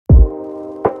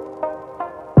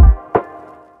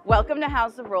Welcome to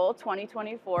House of Rohl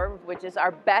 2024, which is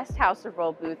our best House of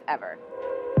Rohl booth ever.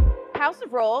 House of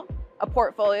Rohl, a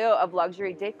portfolio of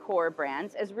luxury decor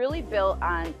brands, is really built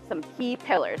on some key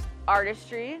pillars: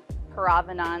 artistry,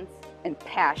 provenance, and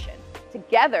passion.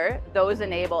 Together, those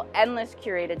enable endless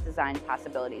curated design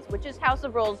possibilities, which is House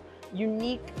of Rohl's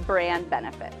unique brand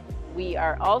benefit. We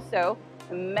are also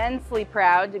immensely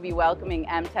proud to be welcoming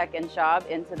Emtek and Schaub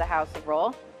into the House of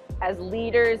Rohl. As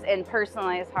leaders in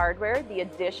personalized hardware, the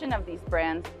addition of these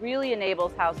brands really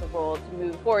enables House of Rohl to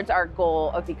move towards our goal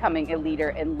of becoming a leader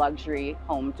in luxury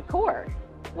home decor.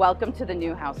 Welcome to the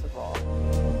new House of Rohl.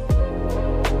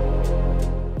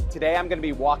 Today I'm going to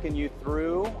be walking you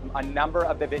through a number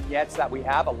of the vignettes that we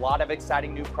have, a lot of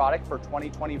exciting new product for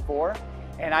 2024.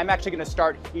 And I'm actually going to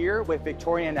start here with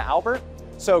Victoria and Albert.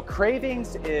 So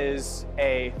Cravings is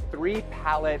a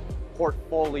 3-palette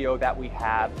portfolio that we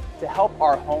have to help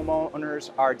our homeowners,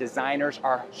 our designers,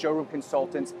 our showroom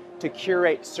consultants to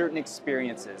curate certain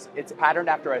experiences. It's patterned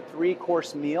after a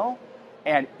 3-course meal,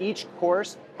 and each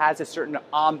course has a certain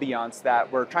ambiance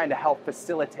that we're trying to help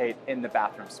facilitate in the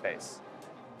bathroom space.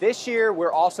 This year,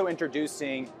 we're also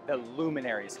introducing the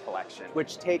Luminaries collection,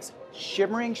 which takes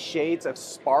shimmering shades of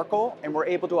sparkle, and we're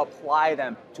able to apply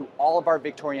them to all of our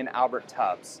Victoria and Albert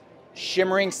tubs.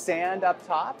 Shimmering sand up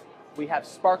top, we have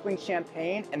sparkling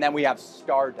champagne, and then we have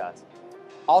stardust.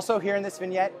 Also here in this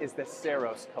vignette is the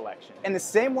Saros collection. In the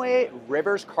same way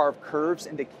rivers carve curves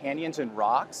into canyons and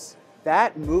rocks,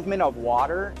 that movement of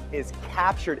water is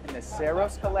captured in the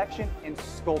Saros collection in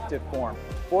sculpted form.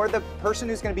 For the person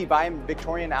who's going to be buying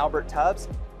Victoria and Albert tubs,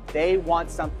 they want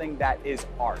something that is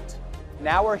art.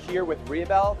 Now we're here with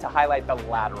Rebel to highlight the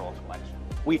Lateral collection.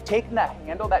 We've taken that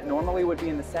handle that normally would be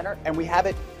in the center and we have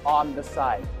it on the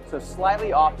side. So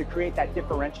slightly off to create that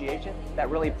differentiation that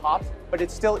really pops, but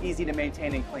it's still easy to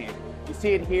maintain and clean. You see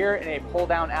it here in a pull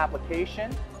down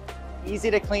application. Easy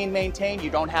to clean, maintain, you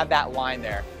don't have that line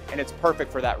there, and it's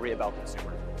perfect for that Rebel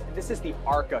consumer. This is the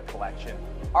Arca collection.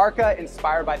 Arca,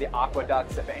 inspired by the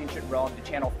aqueducts of ancient Rome to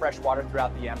channel fresh water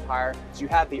throughout the empire. So you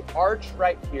have the arch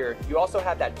right here. You also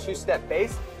have that 2-step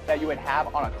base that you would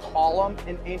have on a column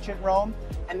in ancient Rome.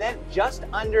 And then just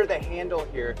under the handle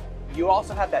here, you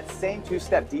also have that same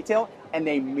 2-step detail, and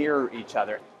they mirror each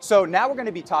other. So now we're going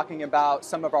to be talking about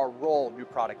some of our Rohl new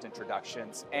product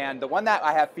introductions. And the one that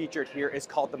I have featured here is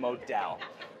called the Modelle.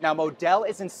 Now Modelle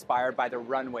is inspired by the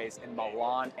runways in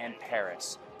Milan and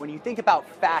Paris. When you think about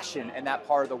fashion in that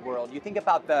part of the world, you think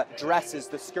about the dresses,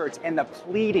 the skirts, and the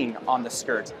pleating on the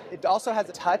skirts. It also has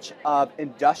a touch of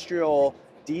industrial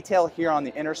detail here on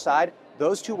the inner side.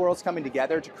 Those two worlds coming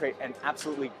together to create an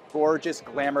absolutely gorgeous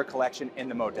glamour collection in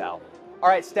the Modelle. All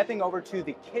right, stepping over to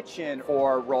the kitchen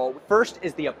for Rohl. First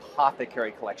is the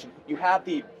Apothecary collection. You have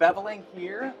the beveling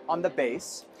here on the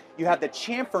base, you have the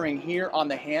chamfering here on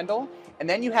the handle, and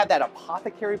then you have that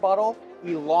apothecary bottle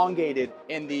elongated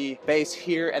in the base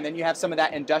here, and then you have some of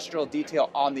that industrial detail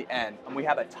on the end. And we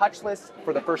have a touchless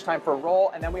for the first time for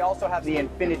Rohl, and then we also have the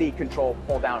infinity control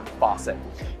pull-down faucet.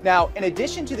 Now, in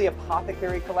addition to the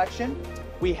Apothecary collection,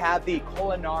 we have the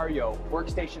Culinario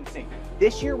workstation sink.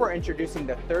 This year we're introducing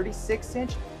the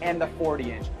 36-inch and the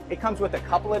 40-inch. It comes with a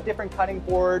couple of different cutting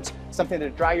boards, something to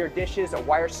dry your dishes, a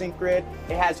wire sink grid.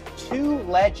 It has 2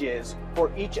 ledges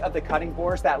for each of the cutting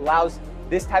boards that allows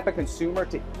this type of consumer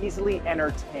to easily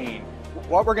entertain.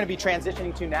 What we're going to be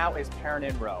transitioning to now is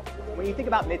Perrin Row. When you think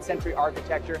about mid-century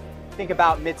architecture, think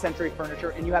about mid-century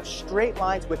furniture, and you have straight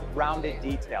lines with rounded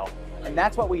detail. And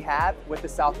that's what we have with the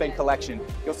South Bend collection.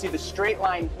 You'll see the straight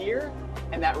line here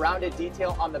and that rounded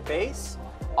detail on the base.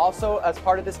 Also, as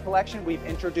part of this collection, we've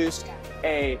introduced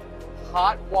a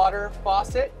hot water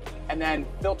faucet and then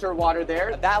filter water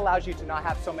there. That allows you to not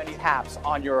have so many taps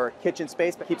on your kitchen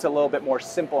space, but keeps it a little bit more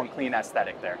simple and clean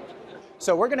aesthetic there.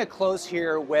 So we're gonna close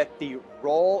here with the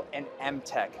Rohl and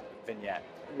Emtek vignette.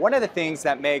 One of the things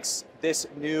that makes this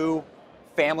new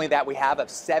family that we have of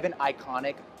 7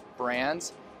 iconic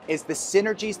brands is the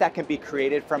synergies that can be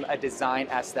created from a design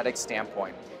aesthetic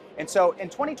standpoint. And so in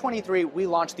 2023, we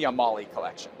launched the Amali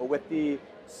collection with the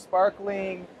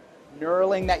sparkling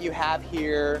knurling that you have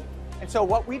here. And so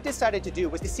what we decided to do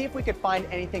was to see if we could find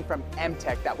anything from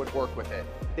Emtek that would work with it.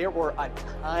 There were a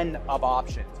ton of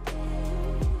options.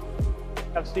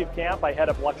 I'm Steve Camp. I head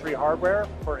up luxury hardware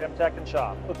for Emtek and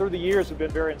Schaub. So through the years, we've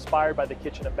been very inspired by the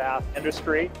kitchen and bath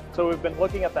industry. So we've been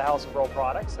looking at the House of Rohl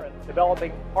products and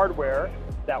developing hardware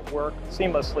that work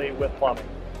seamlessly with plumbing.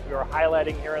 We are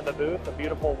highlighting here in the booth a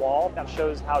beautiful wall that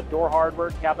shows how door hardware,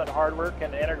 cabinet hardware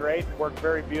can integrate and work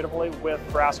very beautifully with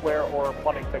brassware or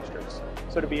plumbing fixtures.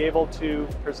 So to be able to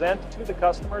present to the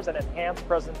customers an enhanced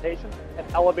presentation, an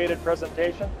elevated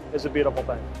presentation, is a beautiful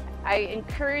thing. I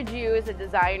encourage you as a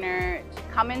designer to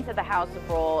come into the House of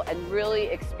Rohl and really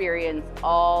experience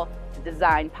all the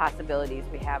design possibilities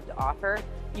we have to offer.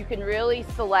 You can really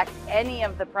select any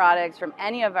of the products from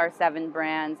any of our 7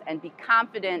 brands and be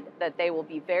confident that they will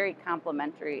be very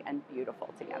complementary and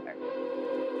beautiful together.